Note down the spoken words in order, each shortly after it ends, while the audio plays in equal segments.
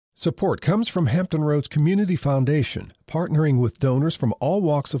Support comes from Hampton Roads Community Foundation, partnering with donors from all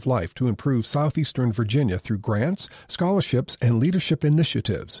walks of life to improve southeastern Virginia through grants, scholarships, and leadership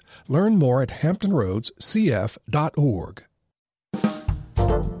initiatives. Learn more at hamptonroadscf.org.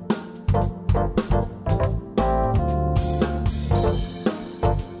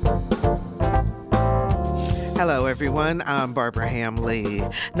 Hello, everyone. I'm Barbara Hamley.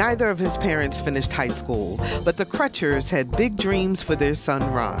 Neither of his parents finished high school, but the Crutchers had big dreams for their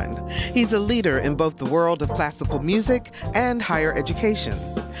son, Ron. He's a leader in both the world of classical music and higher education.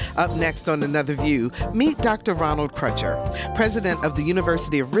 Up next on Another View, meet Dr. Ronald Crutcher, president of the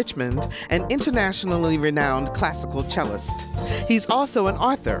University of Richmond and internationally renowned classical cellist. He's also an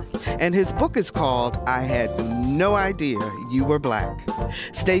author, and his book is called I Had No Idea You Were Black.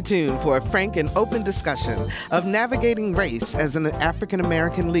 Stay tuned for a frank and open discussion of navigating race as an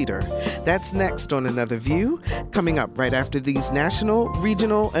African-American leader. That's next on Another View, coming up right after these national,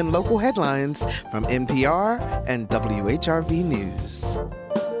 regional, and local headlines from NPR and WHRV News.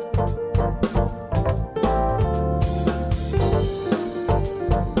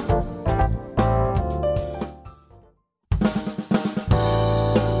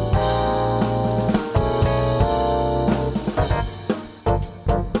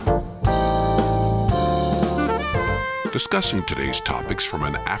 Discussing today's topics from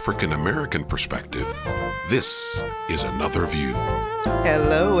an African-American perspective, this is Another View.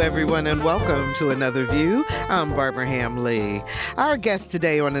 Hello, everyone, and welcome to Another View. I'm Barbara Hamley. Our guest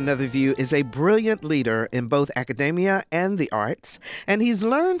today on Another View is a brilliant leader in both academia and the arts, and he's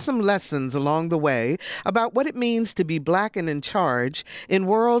learned some lessons along the way about what it means to be Black and in charge in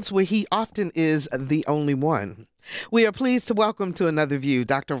worlds where he often is the only one. We are pleased to welcome to Another View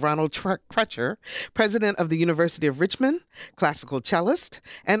Dr. Ronald Crutcher, president of the University of Richmond, classical cellist,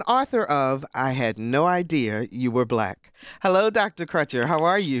 and author of I Had No Idea You Were Black. Hello, Dr. Crutcher. How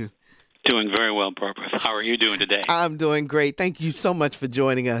are you? Doing very well, Barbara. How are you doing today? I'm doing great. Thank you so much for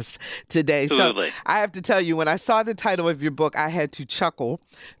joining us today. Absolutely. So I have to tell you, when I saw the title of your book, I had to chuckle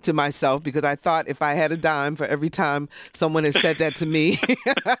to myself because I thought if I had a dime for every time someone has said that to me,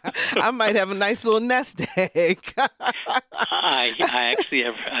 I might have a nice little nest egg. I actually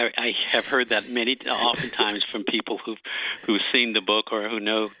have heard that oftentimes from people who've seen the book or who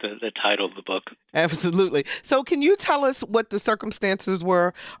know the title of the book. Absolutely. So can you tell us what the circumstances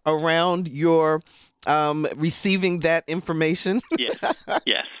were around your receiving that information? Yes.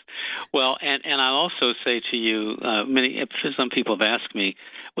 Well, and I'll also say to you, some people have asked me,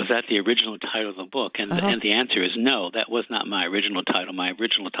 was that the original title of the book? And the answer is no, that was not my original title. My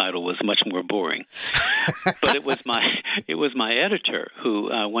original title was much more boring. But it was my editor who,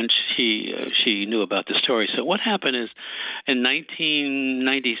 when she knew about the story. So what happened is, in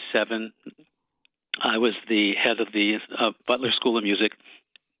 1997, I was the head of the Butler School of Music.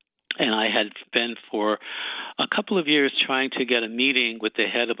 And I had been for a couple of years trying to get a meeting with the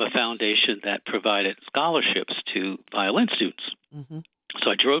head of a foundation that provided scholarships to violin students. Mm-hmm.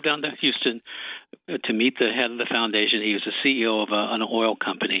 So I drove down to Houston to meet the head of the foundation. He was the CEO of an oil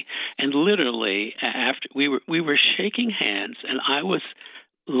company. And literally, after we were shaking hands, and I was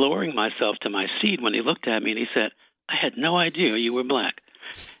lowering myself to my seat when he looked at me and he said, I had no idea you were Black.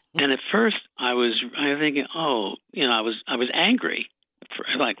 And at first I was thinking, I was angry.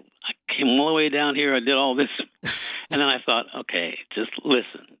 I came all the way down here, I did all this. And then I thought, okay, just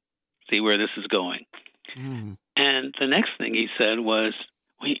listen, see where this is going. Mm. And the next thing he said was,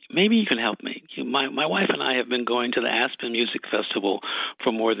 maybe you can help me. My wife and I have been going to the Aspen Music Festival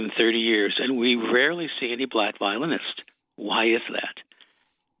for more than 30 years, and we rarely see any Black violinists. Why is that?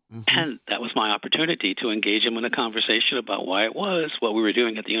 Mm-hmm. And that was my opportunity to engage him in a conversation about why it was, what we were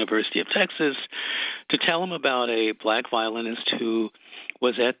doing at the University of Texas, to tell him about a Black violinist who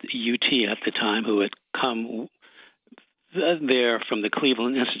was at UT at the time, who had come there from the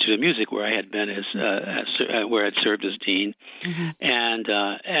Cleveland Institute of Music, where I had been where I'd served as dean. Mm-hmm. And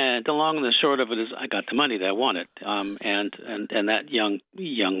the long and the short of it is, I got the money that I wanted. And that young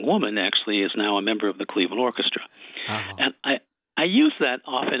woman actually is now a member of the Cleveland Orchestra. Uh-huh. And I use that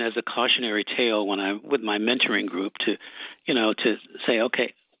often as a cautionary tale when I'm with my mentoring group to say,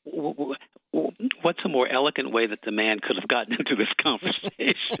 okay, what's a more elegant way that the man could have gotten into this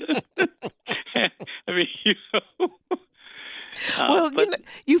conversation? I mean, Well,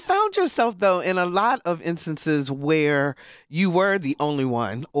 you found yourself, though, in a lot of instances where you were the only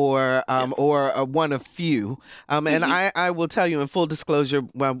one or one of few. And I will tell you in full disclosure,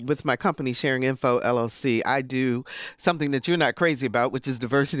 with my company, Sharing Info, LLC, I do something that you're not crazy about, which is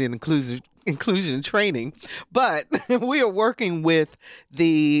diversity and inclusion training, but we are working with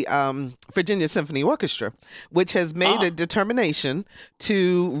the Virginia Symphony Orchestra, which has made a determination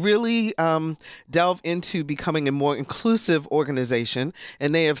to really delve into becoming a more inclusive organization.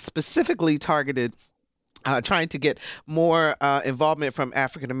 And they have specifically targeted trying to get more involvement from the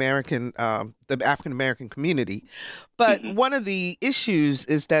African American community. But one of the issues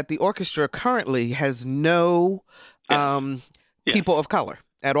is that the orchestra currently has no people of color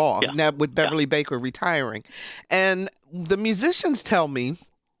at all, now with Beverly Baker retiring. And the musicians tell me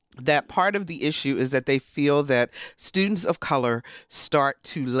that part of the issue is that they feel that students of color start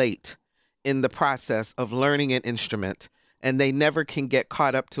too late in the process of learning an instrument, and they never can get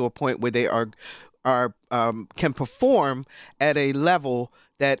caught up to a point where they can perform at a level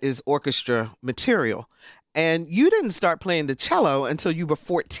that is orchestra material. And you didn't start playing the cello until you were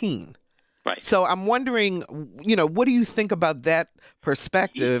 14. Right. So I'm wondering, what do you think about that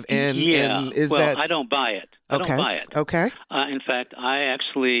perspective? And I don't buy it. I don't buy it. Okay. In fact, I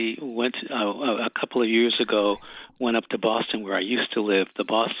actually went a couple of years ago, went up to Boston where I used to live, the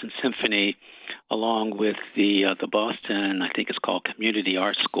Boston Symphony, along with the Boston, I think it's called Community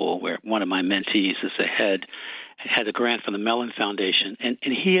Art School, where one of my mentees is the head, had a grant from the Mellon Foundation, and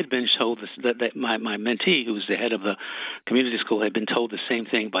he had been told that my mentee, who was the head of the community school, had been told the same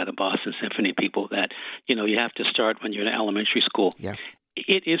thing by the Boston Symphony people, that you have to start when you're in elementary school. Yeah.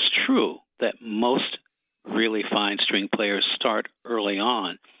 It is true that most really fine string players start early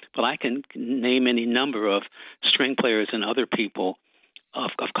on, but I can name any number of string players and other people of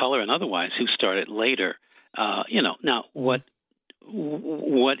color and otherwise who started later. Now what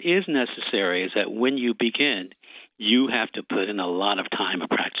is necessary is that when you begin, you have to put in a lot of time of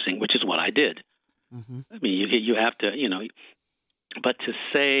practicing, which is what I did. I mean, you have to, but to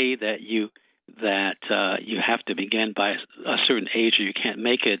say that you have to begin by a certain age or you can't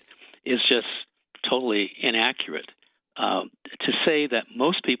make it is just totally inaccurate. To say that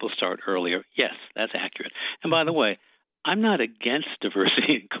most people start earlier, yes, that's accurate. And by the way, I'm not against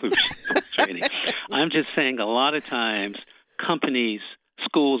diversity and inclusion training. I'm just saying a lot of times companies,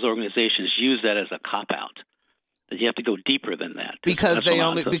 schools, organizations use that as a cop-out. That you have to go deeper than that. Because they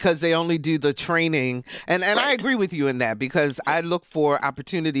only do the training. And right. I agree with you in that, because I look for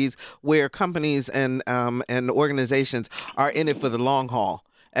opportunities where companies and organizations are in it for the long haul,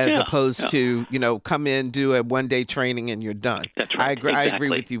 as opposed to, come in, do a one-day training, and you're done. That's right. I agree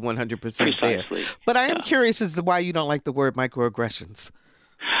with you 100% there. But I am curious as to why you don't like the word microaggressions.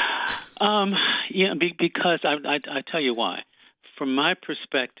 Because I tell you why. From my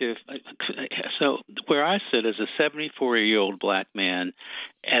perspective, so where I sit as a 74-year-old black man,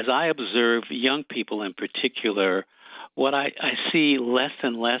 as I observe young people in particular, what I see less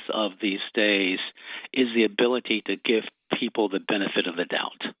and less of these days is the ability to give people the benefit of the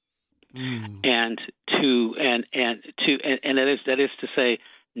doubt, and that is to say,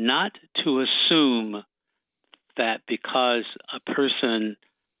 not to assume that because a person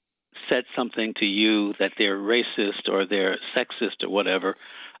said something to you that they're racist or they're sexist or whatever.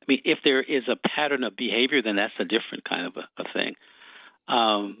 I mean, if there is a pattern of behavior, then that's a different kind of a thing.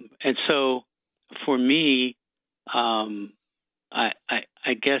 And so, for me, I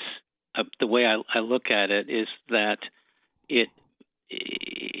guess the way I look at it is that it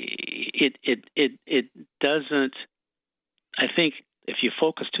doesn't. I think if you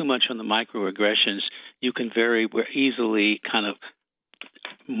focus too much on the microaggressions, you can very easily kind of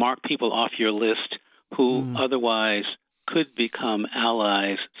mark people off your list who otherwise could become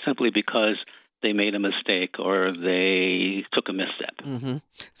allies simply because they made a mistake or they took a misstep.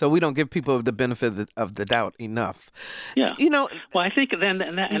 So we don't give people the benefit of the doubt enough. Yeah. Well, I think and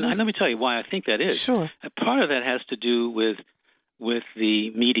let me tell you why I think that is. Sure. Part of that has to do with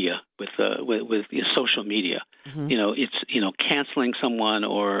the media, with the social media. It's canceling someone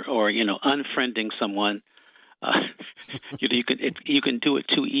or unfriending someone. You can do it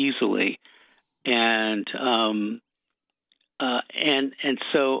too easily, and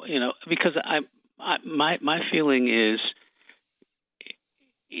so because my feeling is,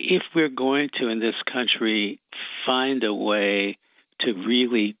 if we're going to in this country find a way to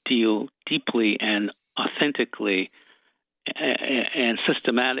really deal deeply and authentically and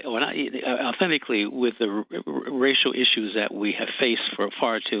systematic, or not authentically, with the racial issues that we have faced for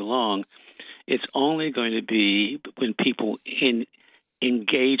far too long, it's only going to be when people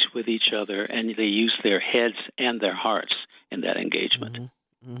engage with each other and they use their heads and their hearts in that engagement.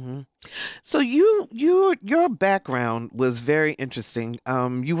 So your background was very interesting.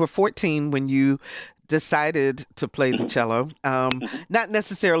 You were 14 when you decided to play the cello, not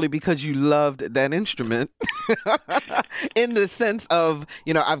necessarily because you loved that instrument in the sense of,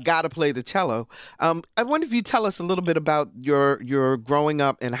 I've got to play the cello. I wonder if you tell us a little bit about your growing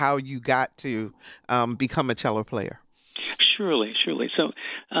up and how you got to become a cello player. Surely. So,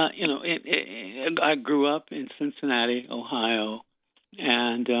 I grew up in Cincinnati, Ohio,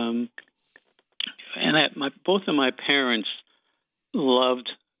 and both of my parents loved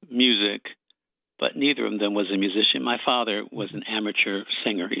music, but neither of them was a musician. My father was an amateur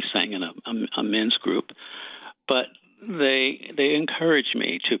singer. He sang in a men's group, but they encouraged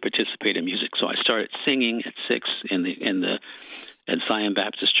me to participate in music. So I started singing at 6 at Zion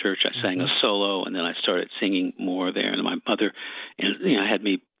Baptist Church. I sang a solo, and then I started singing more there. And my mother, had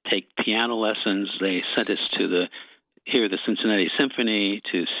me take piano lessons. They sent us to hear the Cincinnati Symphony,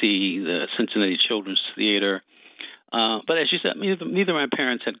 to see the Cincinnati Children's Theater. But as you said, neither of my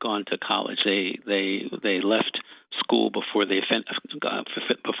parents had gone to college. They left school before they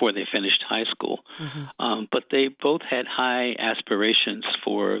finished high school. But they both had high aspirations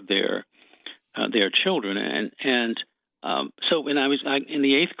for their children. So when I was in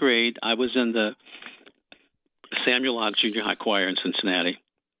the 8th grade, I was in the Samuel Ogg Junior High Choir in Cincinnati,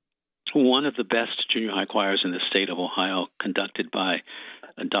 one of the best junior high choirs in the state of Ohio, conducted by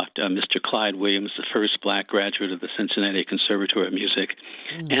Mr. Clyde Williams, the first black graduate of the Cincinnati Conservatory of Music.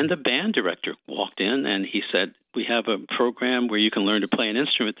 And the band director walked in and he said, "We have a program where you can learn to play an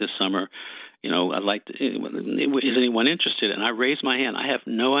instrument this summer. I'd like to, is anyone interested?" And I raised my hand. I have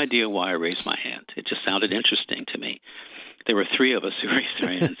no idea why I raised my hand. It just sounded interesting to me. There were 3 of us who raised our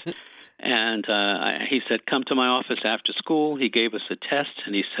hands. And he said, "Come to my office after school." He gave us a test,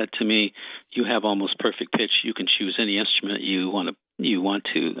 and he said to me, "You have almost perfect pitch. You can choose any instrument you want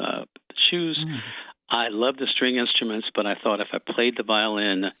to choose." I love the string instruments, but I thought if I played the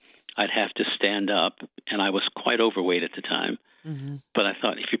violin, I'd have to stand up, and I was quite overweight at the time. But I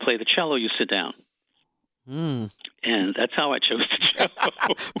thought, if you play the cello, you sit down. And that's how I chose the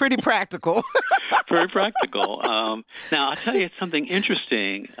cello. Pretty practical. Very practical. Now, I'll tell you something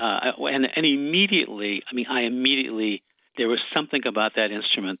interesting. And immediately, there was something about that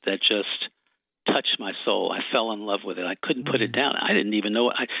instrument that just touched my soul. I fell in love with it. I couldn't put it down. I didn't even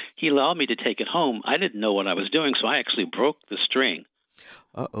know. He allowed me to take it home. I didn't know what I was doing, so I actually broke the string.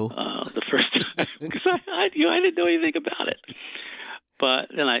 The first time, because I didn't know anything about it. But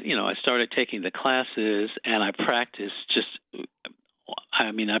then I started taking the classes, and I practiced.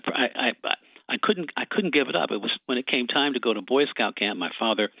 I couldn't give it up. It was when it came time to go to Boy Scout camp. My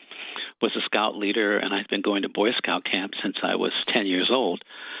father was a scout leader, and I'd been going to Boy Scout camp since I was 10 years old.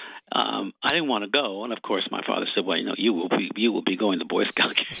 I didn't want to go, and of course, my father said, "Well, you will be going to Boy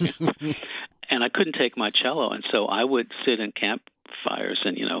Scout camp," and I couldn't take my cello, and so I would sit in campfires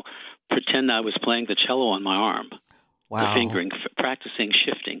and pretend I was playing the cello on my arm. Wow. The fingering, practicing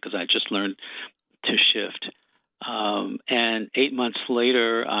shifting, because I just learned to shift. And 8 months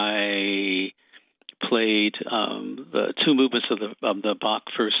later, I played the 2 movements of the Bach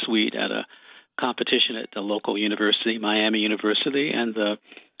First Suite at a competition at the local university, Miami University, and the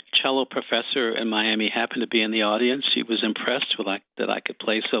cello professor in Miami happened to be in the audience. She was impressed with that I could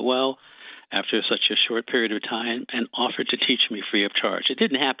play so well after such a short period of time, and offered to teach me free of charge. It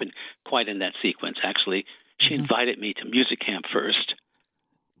didn't happen quite in that sequence, actually. She invited me to music camp first.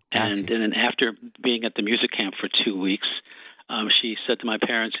 And then after being at the music camp for 2 weeks, she said to my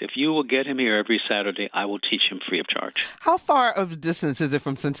parents, "If you will get him here every Saturday, I will teach him free of charge." How far of distance is it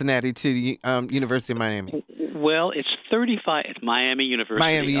from Cincinnati to the University of Miami? Well, it's 35 at Miami University.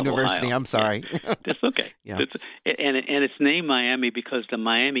 Miami University, Ohio. I'm sorry. Yeah. That's okay. Yeah. And it's named Miami because the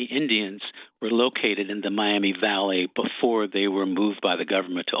Miami Indians were located in the Miami Valley before they were moved by the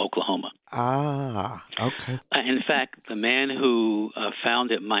government to Oklahoma. Ah, okay. In fact, the man who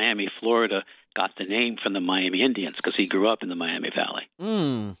founded Miami, Florida, got the name from the Miami Indians because he grew up in the Miami Valley.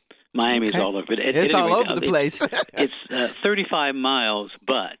 Miami is all over. It's all over the place. It's 35 miles,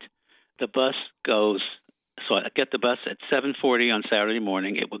 but the bus goes. So I get the bus at 7:40 on Saturday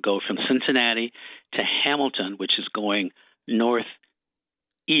morning. It would go from Cincinnati to Hamilton, which is going northeast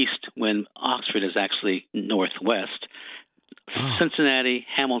when Oxford is actually northwest. Cincinnati,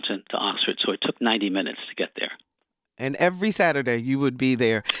 Hamilton to Oxford. So it took 90 minutes to get there. And every Saturday you would be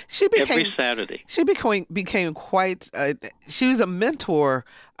there. Every Saturday. She became quite. She was a mentor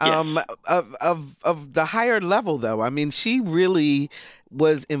of the higher level, though. I mean, she really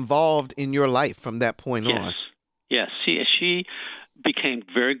was involved in your life from that point on. Yes. She became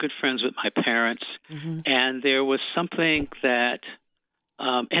very good friends with my parents, and there was something that.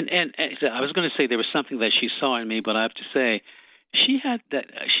 And I was going to say there was something that she saw in me, but I have to say she had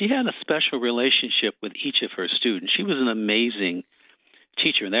a special relationship with each of her students. She was an amazing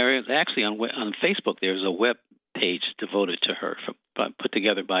teacher. There is actually on Facebook there's a web page devoted to her, put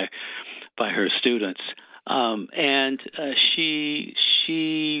together by her students, and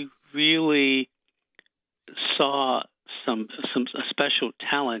she really saw some special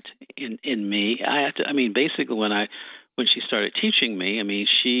talent in me. Basically when she started teaching me,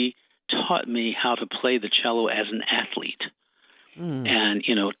 she taught me how to play the cello as an athlete. And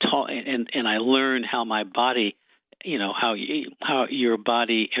and I learned how my body, how your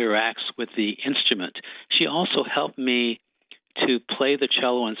body interacts with the instrument. She also helped me to play the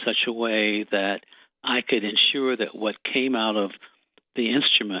cello in such a way that I could ensure that what came out of the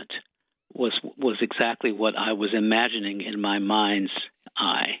instrument was exactly what I was imagining in my mind's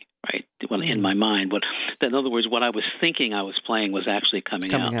eye, right? In my mind, in other words, what I was thinking I was playing was actually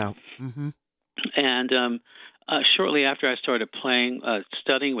coming out. Mm-hmm. And shortly after I started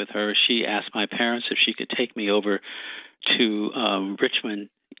studying with her, she asked my parents if she could take me over to Richmond,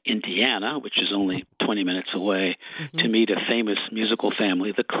 Indiana, which is only 20 minutes away, to meet a famous musical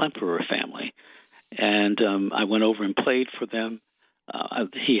family, the Klemperer family. And I went over and played for them.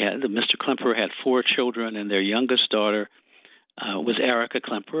 Mr. Klemperer had 4 children, and their youngest daughter was Erica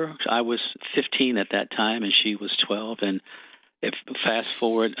Klemperer. I was 15 at that time, and she was 12. And if fast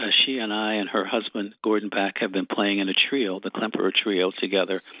forward, she and I and her husband, Gordon Beck, have been playing in a trio, the Klemperer Trio,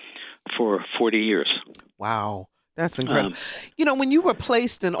 together for 40 years. Wow. That's incredible. When you were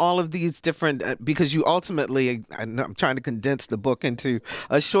placed in all of these different, because you ultimately, I'm trying to condense the book into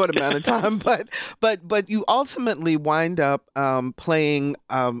a short amount of time, but you ultimately wind up playing,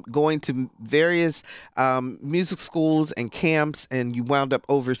 going to various music schools and camps, and you wound up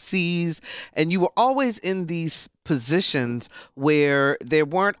overseas, and you were always in these positions where there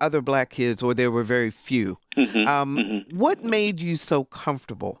weren't other Black kids, or there were very few. What made you so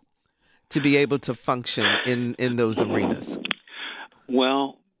comfortable to be able to function in those arenas?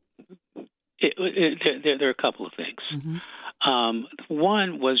 Well, there are a couple of things.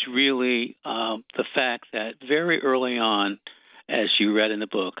 One was really the fact that very early on, as you read in the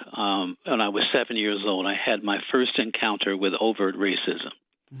book, when I was 7 years old, I had my first encounter with overt racism.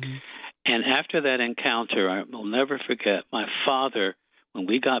 And after that encounter, I will never forget, my father, when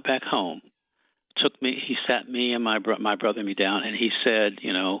we got back home, he sat me and my brother and me down, and he said,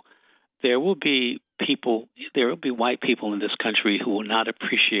 there will be white people in this country who will not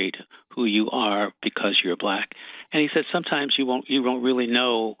appreciate who you are because you're Black. And he said sometimes you won't really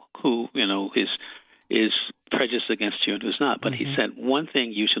know who is prejudiced against you and who's not. But he said one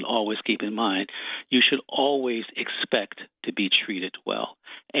thing you should always keep in mind: you should always expect to be treated well,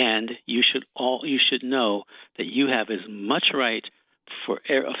 and you should know that you have as much right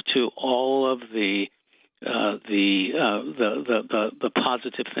to all of the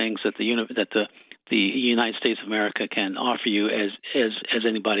positive things that the United States of America can offer you as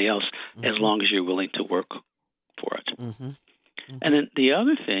anybody else, as long as you're willing to work for it. And then the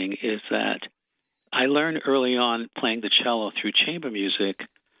other thing is that I learned early on playing the cello through chamber music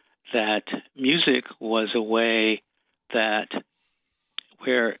that music was a way that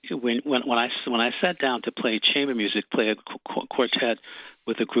when I sat down to play chamber music, play a quartet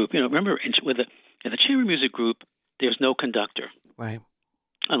with a group, remember in the chamber music group, there's no conductor. Right.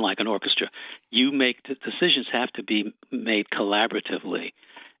 Unlike an orchestra, the decisions have to be made collaboratively.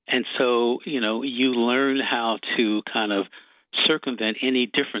 And so, you learn how to kind of circumvent any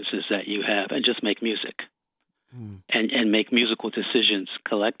differences that you have and just make music and make musical decisions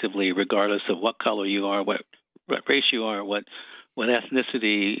collectively, regardless of what color you are, what race you are, what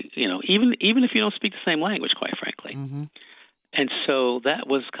ethnicity, even if you don't speak the same language, quite frankly. And so that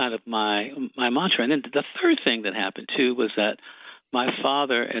was kind of my mantra. And then the third thing that happened, too, was that my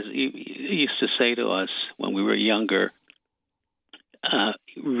father, as he used to say to us when we were younger,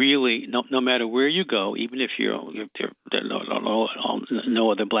 really, no matter where you go, even if there are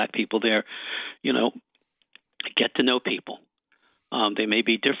no other Black people there, get to know people. They may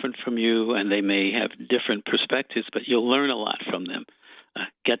be different from you, and they may have different perspectives, but you'll learn a lot from them.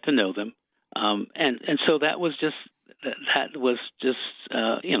 Get to know them, and so that was just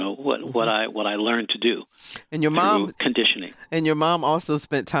what I learned to do. And your mom conditioning. And your mom also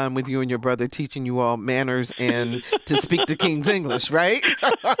spent time with you and your brother, teaching you all manners and to speak the King's English, right?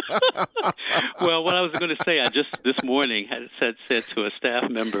 Well, what I was going to say, I just this morning had said to a staff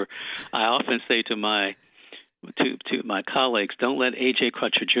member, I often say to my colleagues, don't let A.J.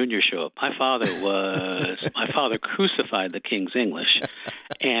 Crutcher Jr. show up. My father crucified the King's English,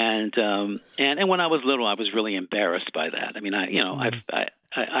 and when I was little, I was really embarrassed by that. I mean,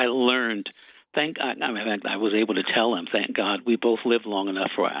 I learned I was able to tell him, thank God, we both lived long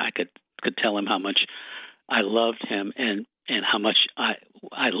enough where I could tell him how much I loved him and how much I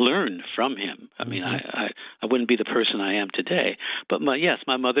learned from him. I mean, I wouldn't be the person I am today. But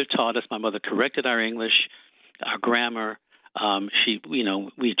my mother taught us. My mother corrected our English, our grammar. We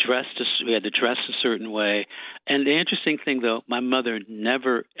had to dress a certain way. And the interesting thing, though, my mother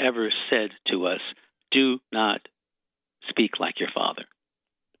never, ever said to us, do not speak like your father.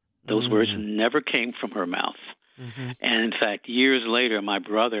 Those words never came from her mouth. And in fact, years later, my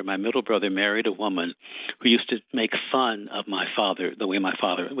middle brother, married a woman who used to make fun of my father, the way my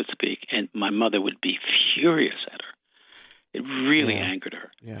father would speak, and my mother would be furious at her. It really angered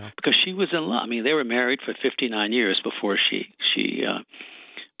her because she was in love. I mean, they were married for 59 years before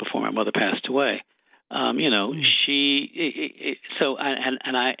before my mother passed away. I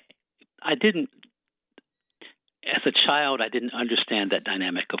didn't. As a child, I didn't understand that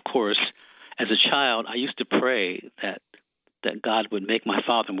dynamic. Of course, as a child, I used to pray that God would make my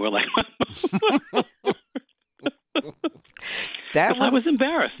father more like my mother. I was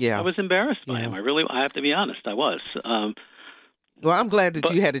embarrassed. Yeah. I was embarrassed by him. I have to be honest, I was. Well, I'm glad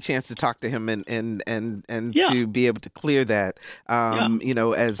that you had a chance to talk to him and to be able to clear that,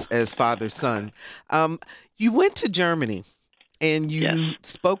 as father-son. You went to Germany and you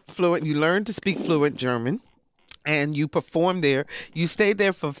spoke fluent, you learned to speak fluent German. And you performed there. You stayed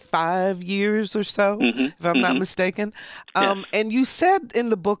there for 5 years or so, if I'm not mistaken. And you said in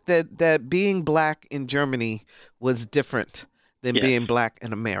the book that being black in Germany was different than being black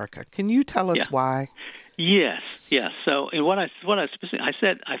in America. Can you tell us why? Yes. So, in what I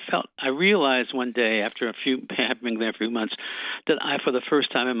said, I realized one day after having been there a few months that I, for the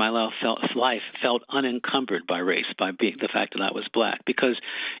first time in my life, felt unencumbered by race, by the fact that I was black. Because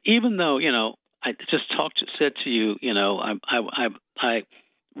even though, I just said to you, I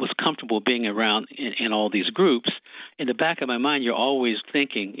was comfortable being around in all these groups. In the back of my mind, you're always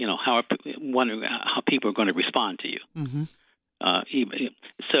thinking, wondering how people are going to respond to you.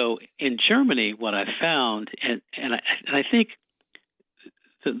 So in Germany, what I found, and I think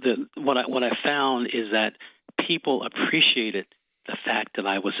what I found is that people appreciated the fact that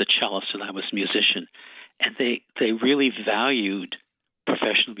I was a cellist and I was a musician, and they really valued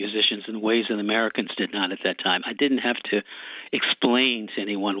professional musicians in ways that Americans did not at that time. I didn't have to explain to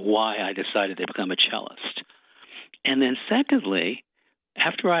anyone why I decided to become a cellist. And then secondly,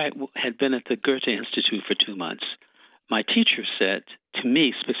 after I had been at the Goethe Institute for 2 months, my teacher said to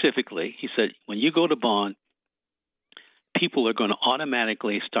me specifically, he said, when you go to Bonn, people are going to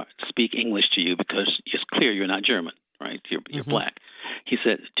automatically start to speak English to you because it's clear you're not German, right? You're black. He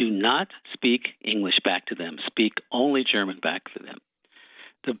said, do not speak English back to them. Speak only German back to them.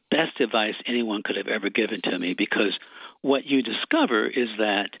 The best advice anyone could have ever given to me, because what you discover is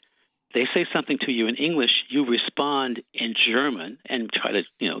that they say something to you in English, you respond in German and try to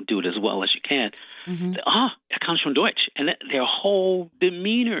do it as well as you can. Er kann schon Deutsch. And their whole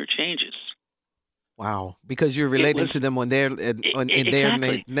demeanor changes. Wow, because you're relating to them in their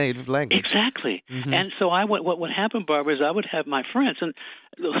native language. Exactly. And so what happened, Barbara, is I would have my friends and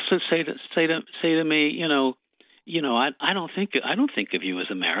say to me, I don't think of you as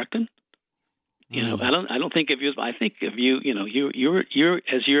American. I don't think of you. I think of you. You're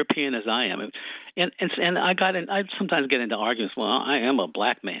as European as I am, and I sometimes get into arguments. Well, I am a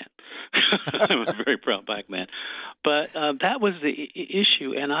black man. I'm a very proud black man, but that was the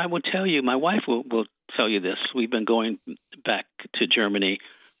issue. And I will tell you, my wife will tell you this. We've been going back to Germany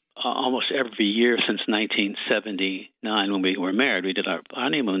almost every year since 1979 when we were married. We did our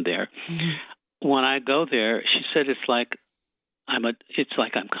honeymoon there. When I go there, she said it's like I'm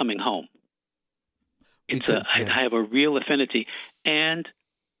coming home. I have a real affinity, and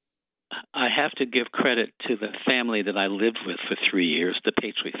I have to give credit to the family that I lived with for 3 years, the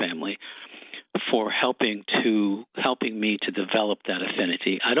Patriot family, for helping me to develop that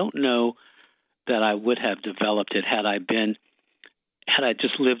affinity. I don't know that I would have developed it had I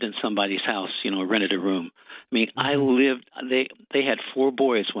just lived in somebody's house, rented a room. I mean, they had 4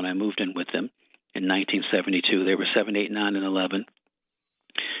 boys when I moved in with them in 1972. They were 7, 8, 9, and 11.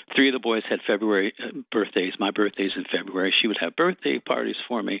 3 of the boys had February birthdays. My birthday's in February. She would have birthday parties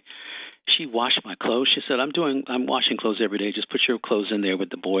for me. She washed my clothes. She said, I'm washing clothes every day. Just put your clothes in there with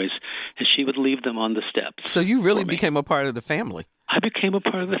the boys. And she would leave them on the steps. So you really became a part of the family. I became a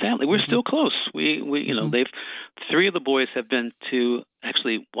part of the family. We're still close. We 3 of the boys have been to,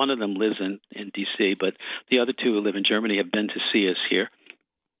 actually one of them lives in D.C., but the other 2 who live in Germany have been to see us here.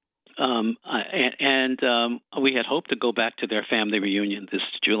 We had hoped to go back to their family reunion this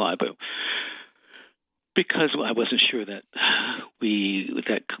July, but Because I wasn't sure that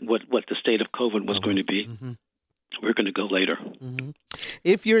what the state of COVID was going to be. Mm-hmm. We're going to go later. Mm-hmm.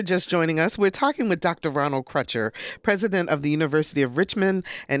 If you're just joining us, we're talking with Dr. Ronald Crutcher, president of the University of Richmond,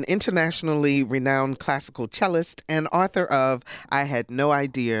 an internationally renowned classical cellist and author of I Had No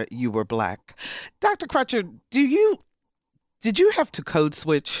Idea You Were Black. Dr. Crutcher, did you have to code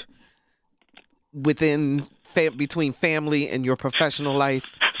switch between family and your professional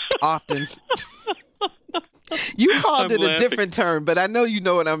life often? You called it a different term, but I know you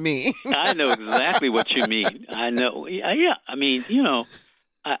know what I mean. I know exactly what you mean. I know. Yeah. I mean,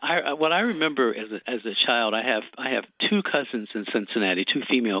 what I remember as a child, I have two cousins in Cincinnati, two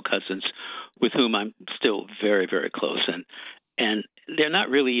female cousins, with whom I'm still very, very close, and they're not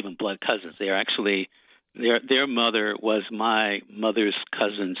really even blood cousins. They're actually their mother was my mother's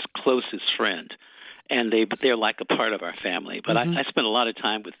cousin's closest friend, and they're like a part of our family. But I spent a lot of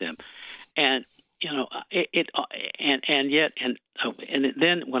time with them, and then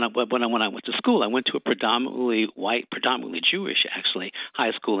when I went to school, I went to a predominantly white, predominantly Jewish, actually,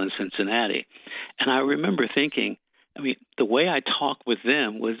 high school in Cincinnati, and I remember thinking, I mean, the way I talked with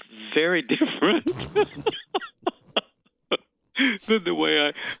them was very different than the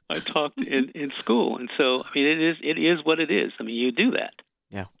way I talked in school, and so I mean, it is what it is. I mean, you do that.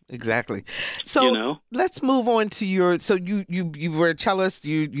 Yeah, exactly. So let's move on to you were a cellist.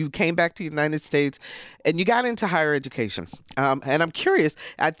 You came back to the United States and you got into higher education. And I'm curious,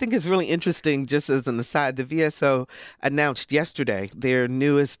 I think it's really interesting, just as an aside, the VSO announced yesterday their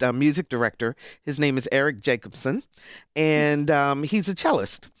newest music director. His name is Eric Jacobson, and he's a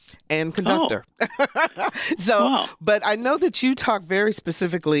cellist and conductor. Wow. But I know that you talk very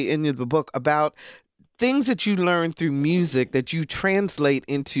specifically in the book about things that you learn through music that you translate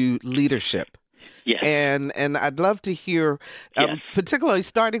into leadership. Yes. And I'd love to hear, particularly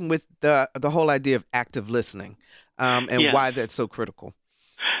starting with the whole idea of active listening and why that's so critical.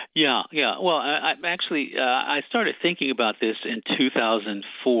 Yeah. Well, I actually I started thinking about this in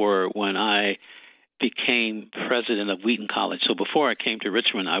 2004 when I became president of Wheaton College. So before I came to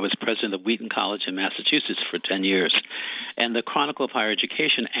Richmond, I was president of Wheaton College in Massachusetts for 10 years. And the Chronicle of Higher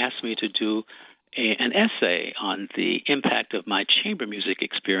Education asked me to do an essay on the impact of my chamber music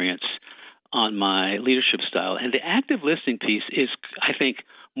experience on my leadership style. And the active listening piece is, I think,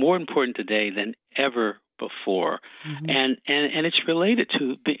 more important today than ever before. And it's related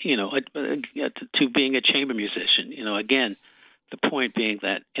to, to being a chamber musician. Again, the point being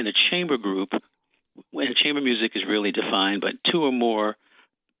that in a chamber group, when chamber music is really defined by two or more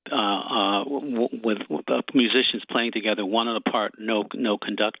with musicians playing together, one on a part, no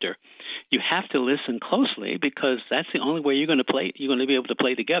conductor. You have to listen closely because that's the only way you're going to play. You're going to be able to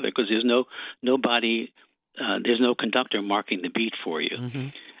play together because there's there's no conductor marking the beat for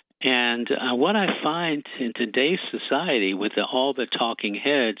you. And what I find in today's society with all the talking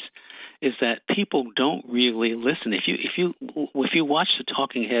heads is that people don't really listen. If you watch the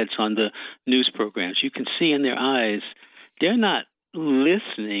talking heads on the news programs, you can see in their eyes they're not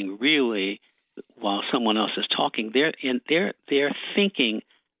listening really while someone else is talking. They're thinking,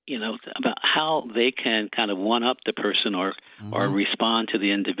 about how they can kind of one up the person or respond to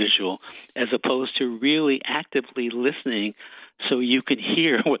the individual, as opposed to really actively listening so you can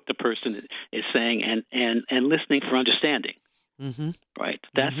hear what the person is saying and listening for understanding. Right.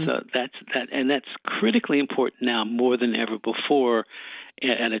 That's critically important now more than ever before,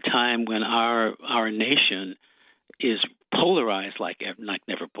 at a time when our nation is polarized like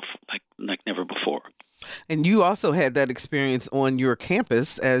never before. And you also had that experience on your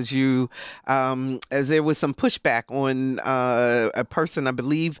campus as there was some pushback on a person, I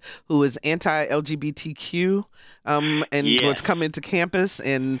believe, who was anti-LGBTQ and was coming to campus,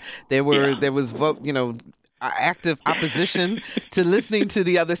 and there was active opposition to listening to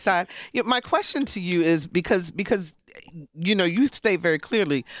the other side. My question to you is because you state very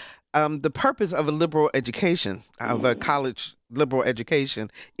clearly the purpose of a liberal education, of a college liberal education,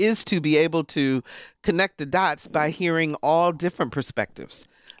 is to be able to connect the dots by hearing all different perspectives.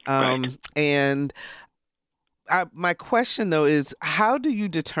 And my question, though, is how do you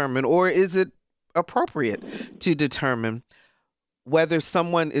determine, or is it appropriate to determine whether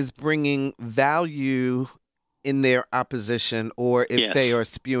someone is bringing value in their opposition or if they are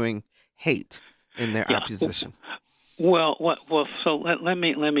spewing hate in their opposition? Well, so let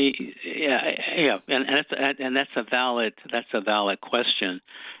me, and that's a valid question.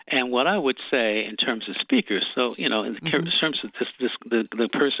 And what I would say in terms of speakers, so in terms of the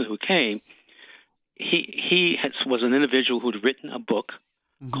person who came, he was an individual who'd written a book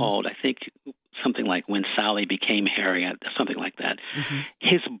called, I think, something like When Sally Became Harry, something like that.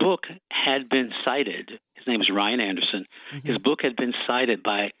 His book had been cited. His name is Ryan Anderson. Mm-hmm. His book had been cited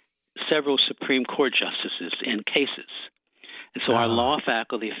by several Supreme Court justices in cases. And so our law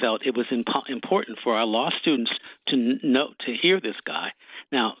faculty felt it was important for our law students to hear this guy.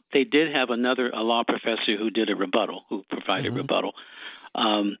 Now, they did have a law professor who did a rebuttal, who provided rebuttal.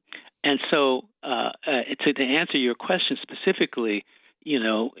 And so to answer your question specifically,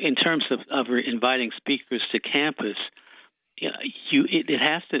 in terms of inviting speakers to campus,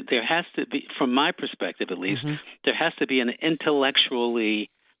 there has to be, from my perspective at least, there has to be an intellectually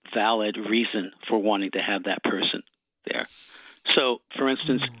valid reason for wanting to have that person there. So, for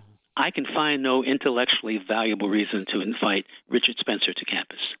instance, I can find no intellectually valuable reason to invite Richard Spencer to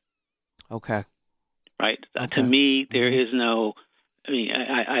campus. Okay. Right? Okay. To me, there is no. I mean,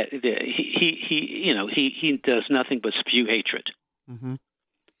 he does nothing but spew hatred. Mm-hmm.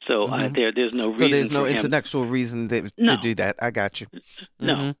 So there's no reason. So there's no intellectual reason to do that. I got you.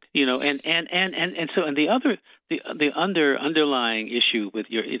 No, and the underlying issue with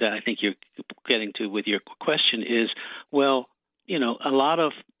that I think you're getting to with your question is, well, a lot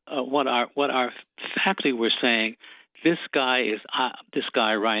of what our faculty were saying, this guy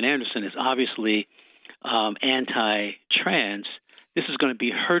Ryan Anderson is obviously anti-trans. This is going to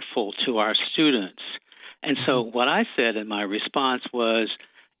be hurtful to our students. And so what I said in my response was,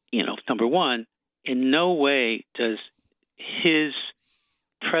 number one, in no way does his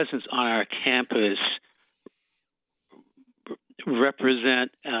presence on our campus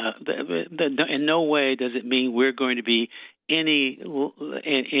represent, in no way does it mean we're going to be any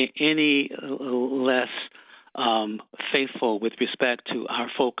less faithful with respect to our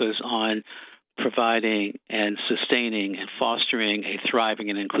focus on providing and sustaining and fostering a thriving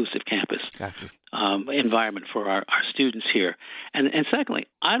and inclusive campus environment for our students here. And secondly,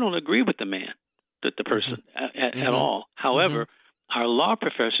 I don't agree with the person at all. However, our law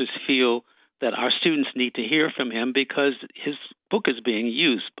professors feel that our students need to hear from him because his book is being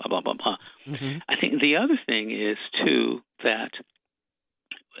used, blah, blah, blah, blah. I think the other thing is, too, that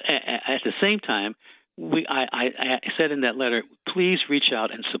at the same time, I said in that letter, please reach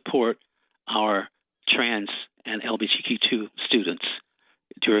out and support our trans and LGBTQ2 students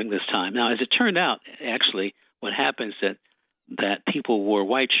during this time. Now, as it turned out, actually, what happens that people wore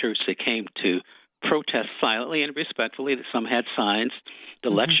white shirts that came to protest silently and respectfully. That some had signs. The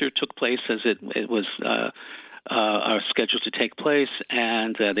lecture took place as it was scheduled to take place,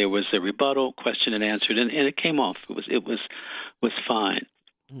 and there was a rebuttal, question and answered, and it came off. It was fine.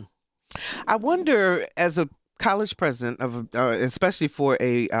 I wonder, as a college president especially for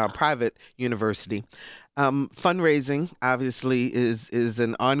a private university, fundraising obviously is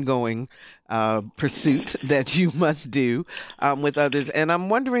an ongoing pursuit that you must do with others. And I'm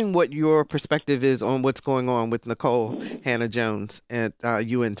wondering what your perspective is on what's going on with Nicole Hannah-Jones at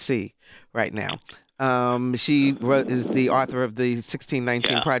UNC right now. She is the author of the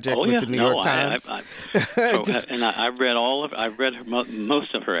 1619 Project with the New York Times. I've read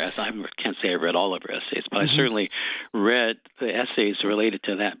most of her essays. I can't say I read all of her essays, but I certainly read the essays related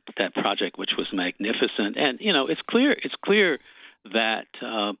to that project, which was magnificent. And it's clear that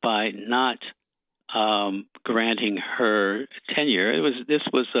by not granting her tenure, this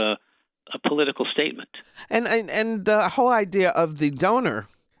was a political statement. And the whole idea of the donor.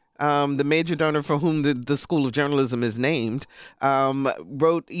 The major donor for whom the School of Journalism is named,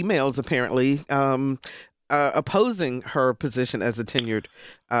 wrote emails apparently opposing her position as a tenured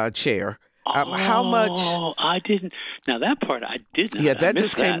chair. How much? Oh, I didn't. Now that part I did not. Yeah, that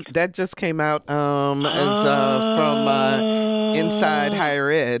just came out as from Inside Higher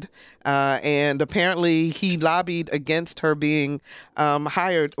Ed, and apparently he lobbied against her being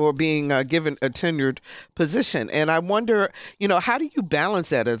hired or being given a tenured position. And I wonder, how do you balance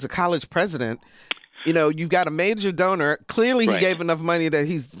that as a college president? You've got a major donor. Clearly, he gave enough money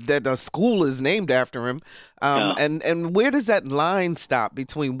that the school is named after him. And where does that line stop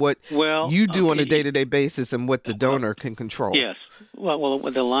between what you do on a day-to-day basis and what the donor can control? Yes. Well,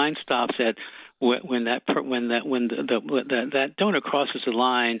 the line stops at when that donor crosses the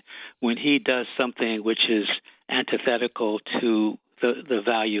line when he does something which is antithetical to the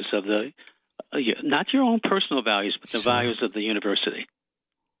values of not your own personal values, but the values of the university.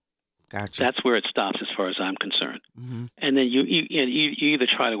 Gotcha. That's where it stops, as far as I'm concerned. And then you either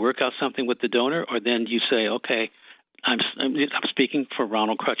try to work out something with the donor, or then you say, "Okay, I'm speaking for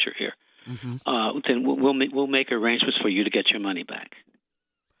Ronald Crutcher here. Then we'll make arrangements for you to get your money back."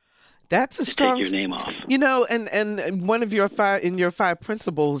 That's a strong. Take your name off. And one of your five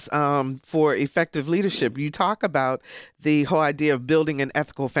principles for effective leadership, you talk about the whole idea of building an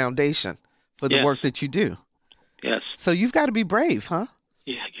ethical foundation for the work that you do. Yes. So you've got to be brave, huh?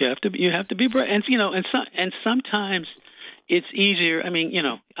 Yeah, You have to be brave, and and sometimes it's easier. I mean,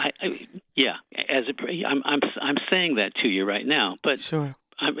 I'm saying that to you right now, but Sure.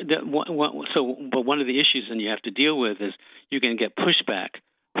 but one of the issues then you have to deal with is you can get pushback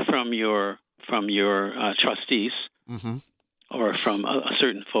from your trustees Mm-hmm. or from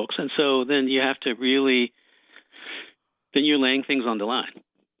certain folks, and so then you have to really then you're laying things on the line.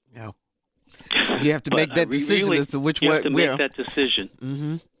 Yeah. You have to make that decision as to which you way. have to make that decision.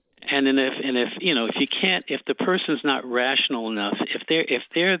 Mm-hmm. And then if you can't, if the person's not rational enough, if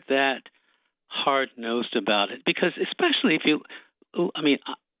they're that hard-nosed about it, because especially if you, I mean,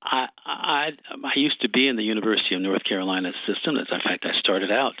 I used to be in the University of North Carolina system. In fact, I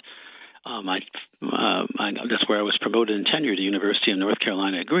started out. That's where I was promoted and tenured at the University of North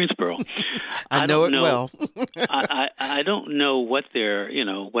Carolina at Greensboro. I know it well. I don't know what their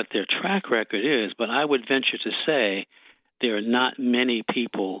track record is, but I would venture to say there are not many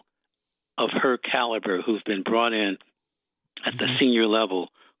people of her caliber who've been brought in at the senior level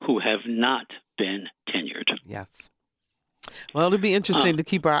who have not been tenured. Yes. Well, it'll be interesting to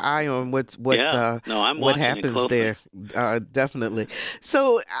keep our eye on what happens there. Definitely.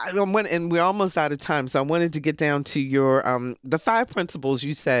 So, and we're almost out of time. So, I wanted to get down to your the 5 principles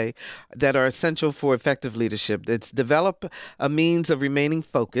you say that are essential for effective leadership. It's develop a means of remaining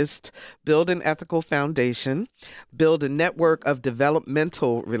focused, build an ethical foundation, build a network of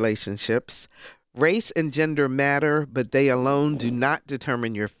developmental relationships. Race and gender matter, but they alone do not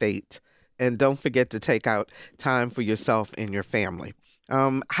determine your fate. And don't forget to take out time for yourself and your family.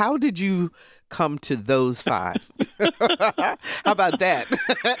 How did you come to those 5? How about that?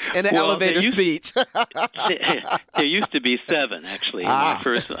 In an elevator speech. There used to be 7, actually.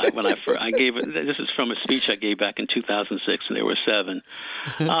 When I gave it, this is from a speech I gave back in 2006, and there were 7.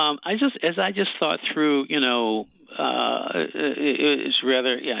 I just thought through, it's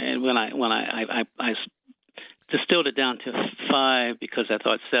rather, and when I distilled it down to 5 because I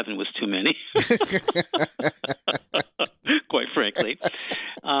thought 7 was too many, quite frankly.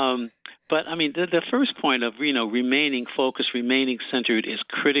 But I mean, the first point of remaining focused, remaining centered is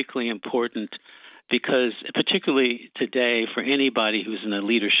critically important because, particularly today, for anybody who's in a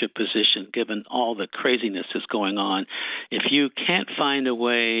leadership position, given all the craziness that's going on, if you can't find a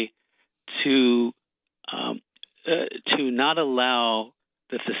way to not allow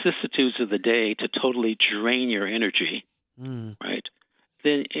the vicissitudes of the day to totally drain your energy, right?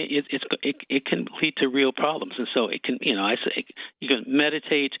 Then it can lead to real problems. And so it can, I say you can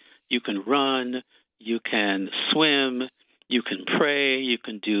meditate, you can run, you can swim, you can pray, you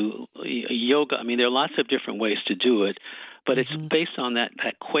can do yoga. I mean, there are lots of different ways to do it, but it's based on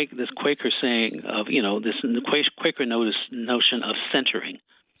this Quaker saying of, this Quaker notion of centering.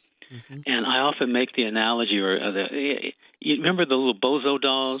 And I often make the analogy, you remember the little bozo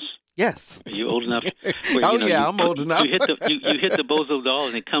dolls? Yes. Are you old enough? I'm old enough. You hit the bozo doll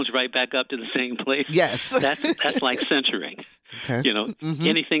and it comes right back up to the same place. Yes. That's like centering. Okay.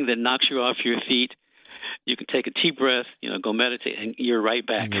 Anything that knocks you off your feet, you can take a deep breath, go meditate, and you're right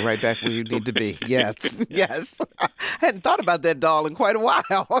back. And you're right back where you need to be. Yes. Yes. I hadn't thought about that doll in quite a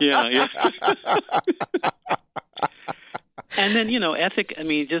while. Yeah. And then, ethic. I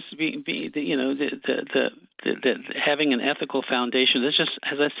mean, just having an ethical foundation. It's just,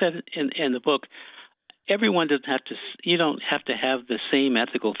 as I said in the book, everyone doesn't have to. You don't have to have the same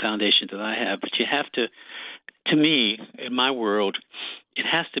ethical foundation that I have, but you have to. To me, in my world, it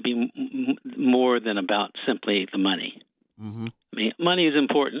has to be more than about simply the money. I mean, money is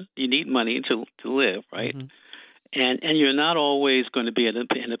important. You need money to live, right? And you're not always going to be in a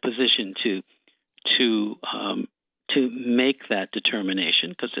position to make that determination,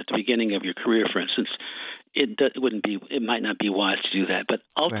 because at the beginning of your career, for instance, it might not be wise to do that, but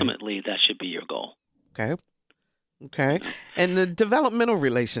ultimately that should be your goal. Okay. And the developmental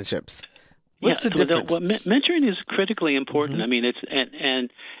relationships. What's the difference? Mentoring is critically important. I mean, it's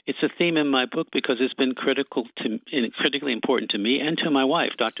a theme in my book because it's been critically important to me and to my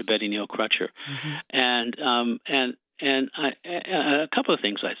wife, Dr. Betty Neal Crutcher. And a couple of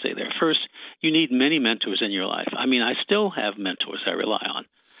things I'd say there. First, you need many mentors in your life. I mean, I still have mentors I rely on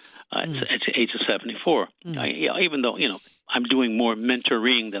at the age of 74. Even though, I'm doing more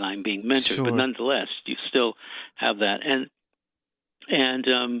mentoring than I'm being mentored, but nonetheless, you still have that. And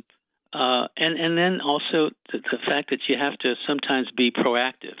then also the fact that you have to sometimes be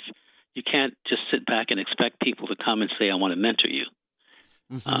proactive. You can't just sit back and expect people to come and say, I want to mentor you.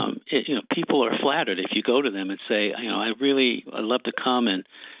 People are flattered if you go to them and say, I'd love to come and,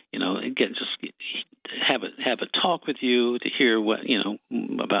 have a talk with you to hear what,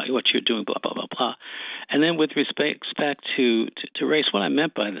 about what you're doing, blah, blah, blah, blah. And then with respect to race, what I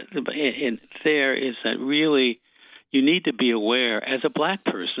meant by there is that really you need to be aware as a black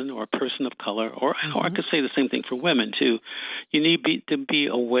person or a person of color, or I could say the same thing for women too. You need to be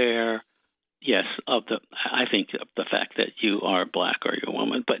aware, yes, of the fact that you are black or you're a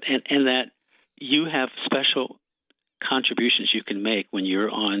woman, but and that you have special contributions you can make when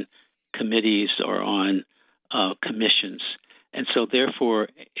you're on committees or on commissions. And so, therefore,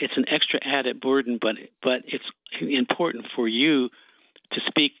 it's an extra added burden, but it's important for you to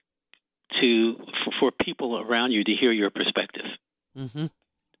speak for people around you to hear your perspective,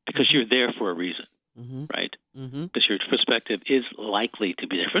 because you're there for a reason, right? Because your perspective is likely to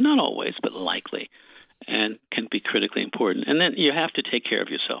be different, not always, but likely, and can be critically important. And then you have to take care of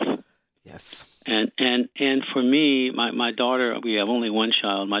yourself. Yes. And for me, my daughter, we have only one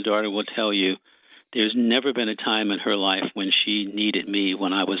child. My daughter will tell you, there's never been a time in her life when she needed me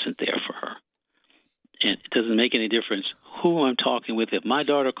when I wasn't there for her. And it doesn't make any difference who I'm talking with. If my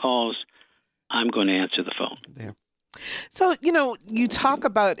daughter calls, I'm going to answer the phone. There. So, you talk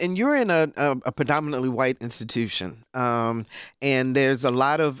about, and you're in a predominantly white institution, and there's a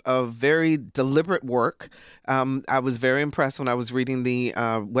lot of very deliberate work. I was very impressed when I was reading the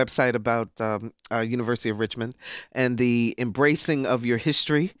website about University of Richmond and the embracing of your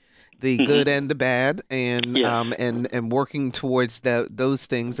history, the good and the bad, and and working towards those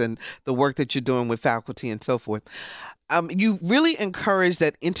things, and the work that you're doing with faculty and so forth. You really encourage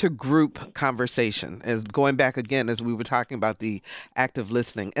that intergroup conversation, as going back again, as we were talking about the active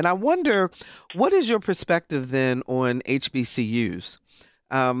listening. And I wonder, what is your perspective then on HBCUs?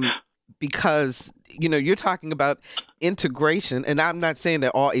 Because, you're talking about integration, and I'm not saying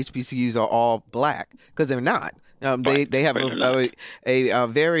that all HBCUs are all black, because they're not. They have a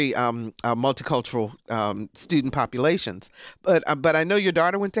very multicultural student populations. But I know your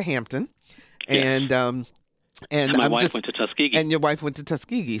daughter went to Hampton, yes. And my wife went to Tuskegee. And your wife went to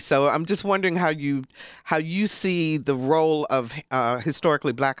Tuskegee. So I'm just wondering how you see the role of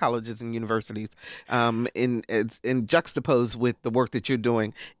historically black colleges and universities in juxtaposed with the work that you're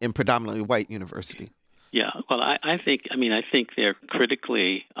doing in predominantly white university. Yeah, well, I think they're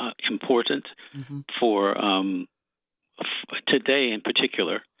critically important for today in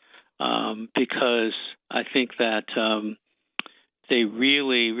particular, because I think that they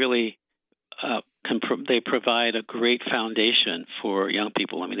really they provide a great foundation for young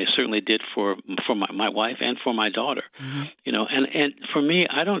people. I mean, they certainly did for my wife and for my daughter. And for me,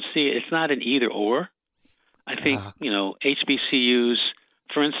 I don't see it. It's not an either or. I think HBCUs,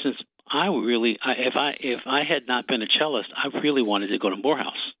 for instance, if I had not been a cellist, I really wanted to go to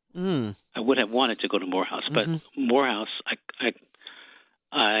Morehouse. I would have wanted to go to Morehouse, but Morehouse,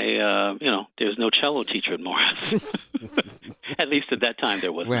 there's no cello teacher at Morehouse. At least at that time,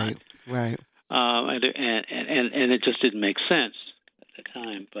 there was not. Right. And it just didn't make sense at the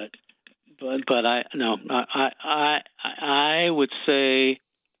time. But I would say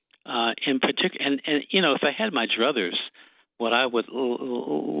in particular, and if I had my druthers, what I would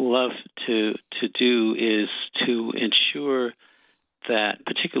love to do is to ensure that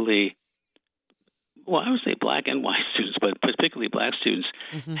particularly, well, I would say black and white students, but particularly black students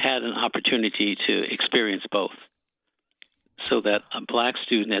had an opportunity to experience both, so that a black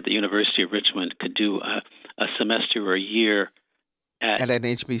student at the University of Richmond could do a semester or a year at an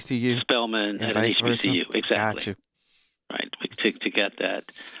HBCU, Spelman, at an HBCU, exactly. Gotcha. Right, to get that.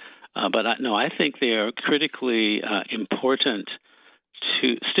 But I think they are critically important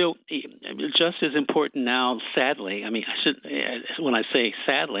to still just as important now. Sadly, I mean, when I say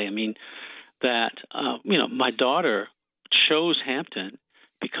sadly, I mean that my daughter chose Hampton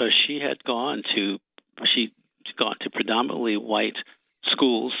because she had gone to predominantly white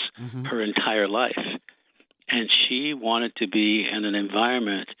schools her entire life, and she wanted to be in an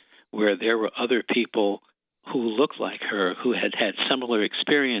environment where there were other people who looked like her, who had had similar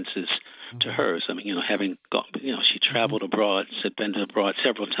experiences to hers. I mean, having gone, she traveled abroad, had been abroad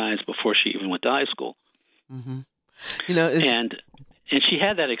several times before she even went to high school. And she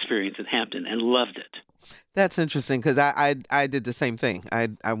had that experience at Hampton and loved it. That's interesting, because I did the same thing.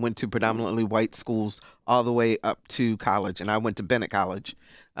 I went to predominantly white schools all the way up to college, and I went to Bennett College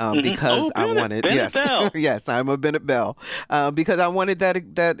because I wanted yes, I'm a Bennett Bell because I wanted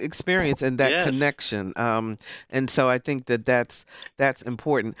that experience and that connection. And so I think that's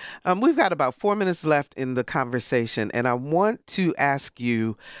important. We've got about 4 minutes left in the conversation, and I want to ask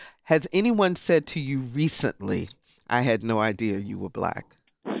you: has anyone said to you recently, "I had no idea you were black"?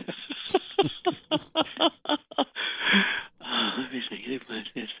 Let me think.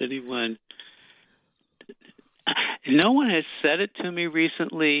 Has anyone? No one has said it to me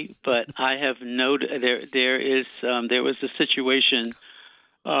recently, but I have noted there was a situation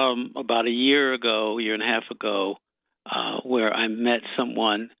about a year and a half ago, where I met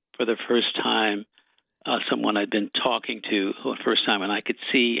someone for the first time, someone I'd been talking to for the first time, and I could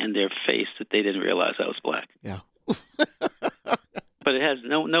see in their face that they didn't realize I was black. Yeah. But it has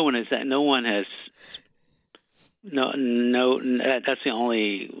no one has that. No one has. No. That's the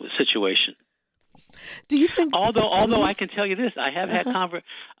only situation. Do you think? Although I can tell you this, I have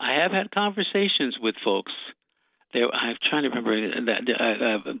had conversations with folks. I'm trying to remember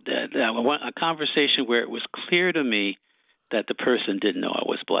a conversation where it was clear to me that the person didn't know I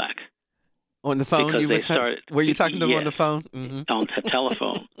was black. On the phone, were you talking to them on the phone? Mm-hmm. On the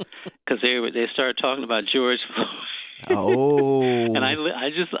telephone, because they started talking about George. Oh, and I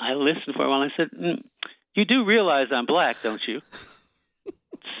listened for a while. And I said, "You do realize I'm black, don't you?"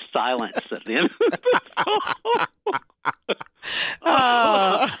 Silence at the end.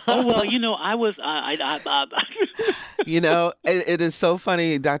 Well, I was. It is so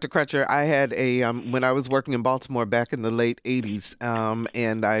funny, Dr. Crutcher. I had when I was working in Baltimore back in the late '80s,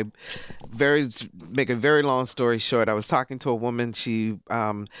 and make a very long story short, I was talking to a woman. She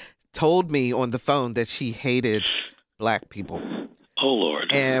told me on the phone that she hated black people. Oh,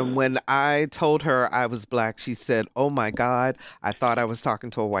 Lord. And when I told her I was black, she said, "Oh, my God, I thought I was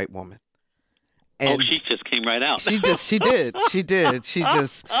talking to a white woman." And she just came right out. She did.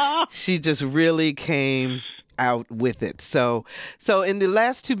 She just really came out with it. So in the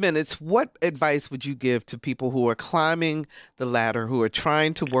last 2 minutes, what advice would you give to people who are climbing the ladder, who are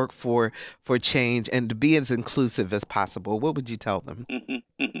trying to work for change and to be as inclusive as possible? What would you tell them?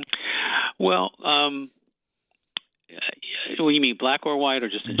 Well, what do you mean, black or white, or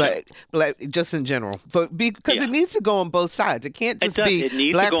just in general? Just in general, because it needs to go on both sides. It can't just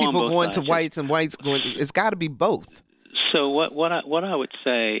be black people going to whites and whites going. It's got to be both. So what I would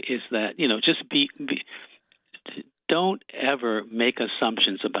say is that just don't ever make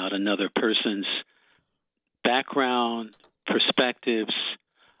assumptions about another person's background, perspectives,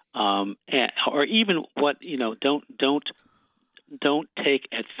 or even what Don't take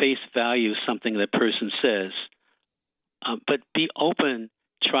at face value something that person says. But be open.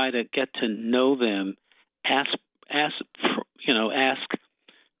 Try to get to know them. Ask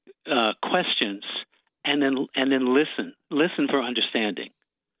questions, and then listen. Listen for understanding.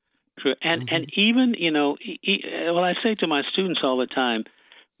 And even what I say to my students all the time: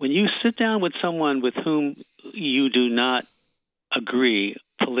 when you sit down with someone with whom you do not agree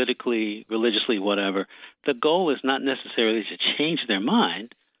politically, religiously, whatever, the goal is not necessarily to change their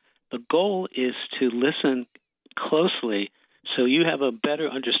mind. The goal is to listen closely so you have a better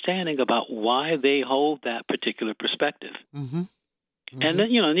understanding about why they hold that particular perspective. Mm-hmm. Mm-hmm. And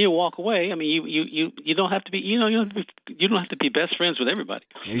then you walk away. I mean, you don't have to be you don't have to be best friends with everybody.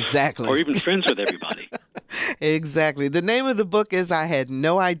 Exactly. Or even friends with everybody. Exactly. The name of the book is "I Had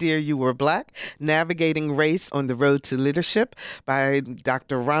No Idea You Were Black: Navigating Race on the Road to Leadership" by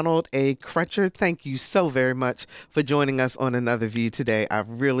Dr. Ronald A. Crutcher. Thank you so very much for joining us on Another View today. I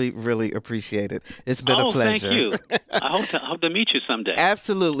really, really appreciate it. It's been a pleasure. Thank you. I hope to meet you someday.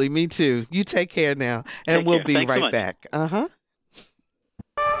 Absolutely. Me too. You take care now, and we'll be right back. Uh-huh.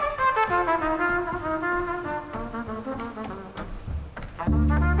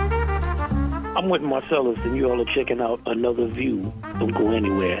 I'm with my fellas, and you all are checking out Another View. Don't go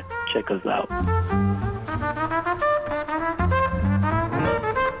anywhere. Check us out.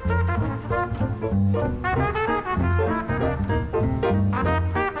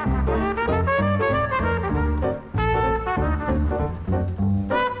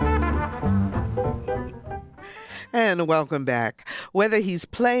 And welcome back. Whether he's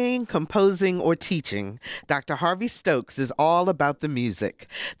playing, composing, or teaching, Dr. Harvey Stokes is all about the music.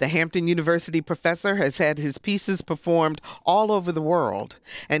 The Hampton University professor has had his pieces performed all over the world,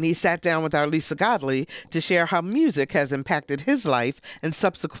 and he sat down with our Lisa Godley to share how music has impacted his life and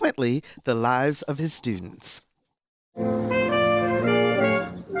subsequently the lives of his students.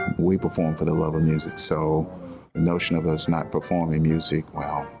 We perform for the love of music, so the notion of us not performing music,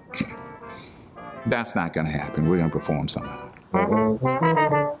 well, that's not going to happen. We're going to perform somehow.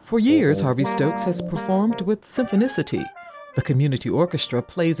 For years, Harvey Stokes has performed with Symphonicity. The community orchestra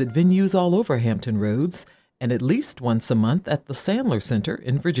plays at venues all over Hampton Roads and at least once a month at the Sandler Center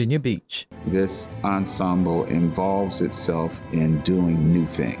in Virginia Beach. This ensemble involves itself in doing new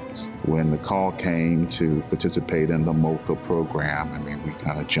things. When the call came to participate in the MOCA program, I mean, we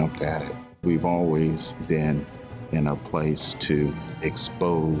kind of jumped at it. We've always been in a place to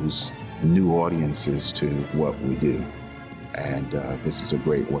expose new audiences to what we do. And this is a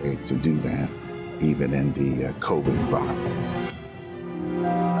great way to do that. even in the COVID environment.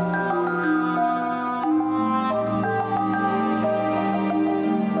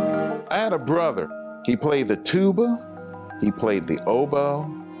 I had a brother. He played the tuba, he played the oboe,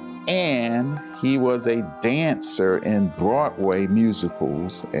 and he was a dancer in Broadway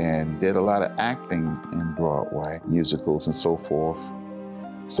musicals and did a lot of acting in Broadway musicals and so forth.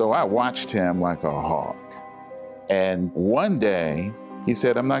 So I watched him like a hawk. And one day he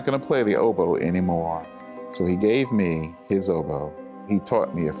said, I'm not going to play the oboe anymore. So he gave me his oboe. He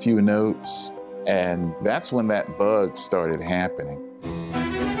taught me a few notes, and that's when that bug started happening.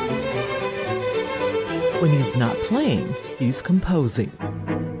 When he's not playing, he's composing.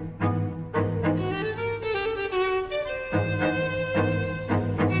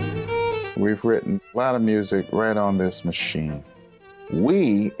 We've written a lot of music right on this machine.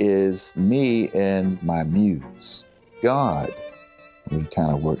 We is me and my muse, God. We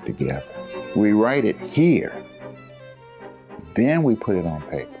kind of work together. We write it here, then we put it on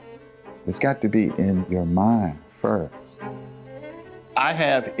paper. It's got to be in your mind first. I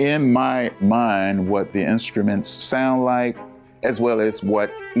have in my mind what the instruments sound like, as well as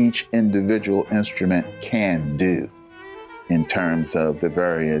what each individual instrument can do in terms of the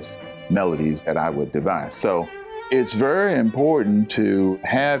various melodies that I would devise. So it's very important to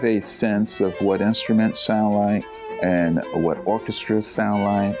have a sense of what instruments sound like and what orchestras sound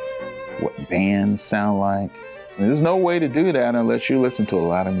like, what bands sound like. And there's no way to do that unless you listen to a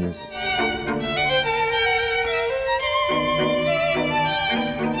lot of music.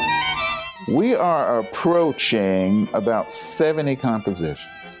 We are approaching about 70 compositions.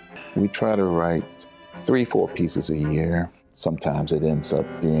 We try to write 3-4 pieces a year. Sometimes it ends up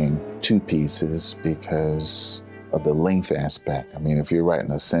being 2 pieces because of the length aspect. I mean, if you're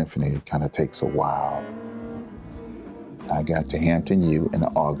writing a symphony, it kind of takes a while. I got to Hampton U in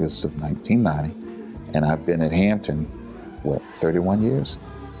August of 1990, and I've been at Hampton, 31 years?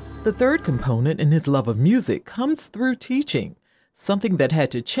 The third component in his love of music comes through teaching, something that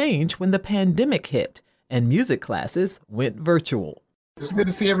had to change when the pandemic hit and music classes went virtual. It's good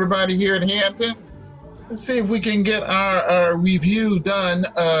to see everybody here at Hampton. Let's see if we can get our review done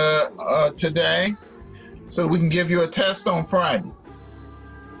today so we can give you a test on Friday.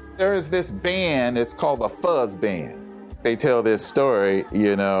 There is this band, it's called the Fuzz Band. They tell this story,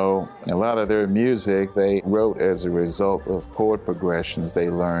 you know, a lot of their music they wrote as a result of chord progressions they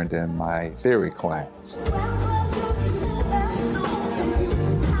learned in my theory class.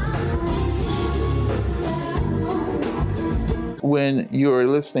 When you're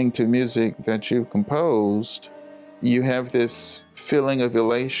listening to music that you've composed, you have this feeling of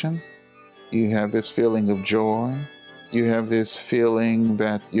elation, you have this feeling of joy, you have this feeling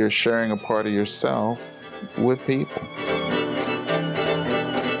that you're sharing a part of yourself with people.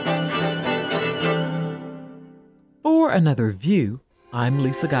 For Another View, I'm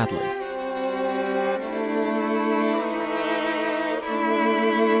Lisa Godley.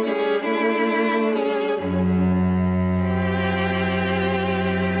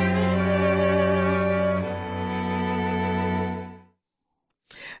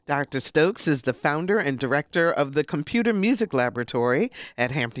 Dr. Stokes is the founder and director of the Computer Music Laboratory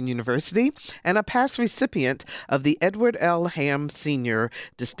at Hampton University and a past recipient of the Edward L. Ham Sr.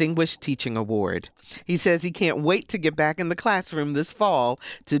 Distinguished Teaching Award. He says he can't wait to get back in the classroom this fall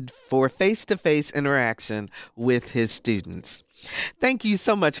for face-to-face interaction with his students. Thank you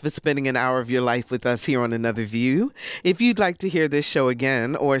so much for spending an hour of your life with us here on Another View. If you'd like to hear this show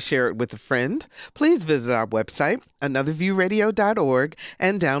again or share it with a friend, please visit our website, anotherviewradio.org,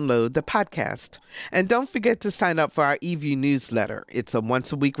 and download the podcast. And don't forget to sign up for our eView newsletter. It's a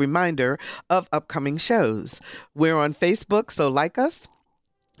once-a-week reminder of upcoming shows. We're on Facebook, so like us.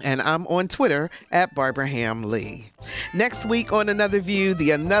 And I'm on Twitter at Barbara Ham Lee. Next week on Another View,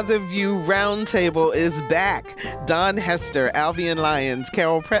 the Another View Roundtable is back. Don Hester, Albion Lyons,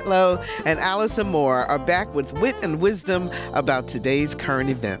 Carol Pretlow, and Allison Moore are back with wit and wisdom about today's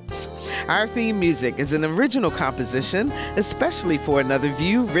current events. Our theme music is an original composition, especially for Another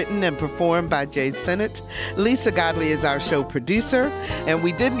View, written and performed by Jay Sennett. Lisa Godley is our show producer, and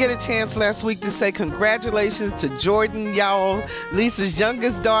we didn't get a chance last week to say congratulations to Jordan, y'all, Lisa's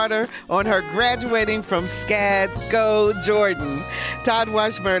youngest daughter, on her graduating from SCAD. Go, Jordan. Todd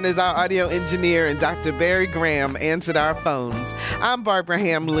Washburn is our audio engineer, and Dr. Barry Graham answered our phones. I'm Barbara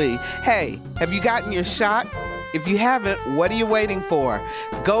Ham Lee. Hey, have you gotten your shot? If you haven't, what are you waiting for?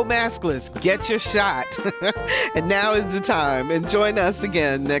 Go maskless, get your shot. And now is the time. And join us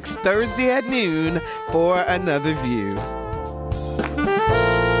again next Thursday at noon for Another View.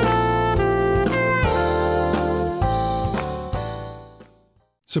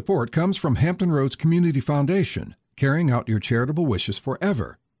 Support comes from Hampton Roads Community Foundation, carrying out your charitable wishes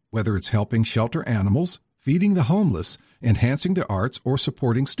forever, whether it's helping shelter animals, feeding the homeless, enhancing the arts, or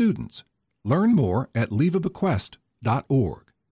supporting students. Learn more at leaveabequest.org.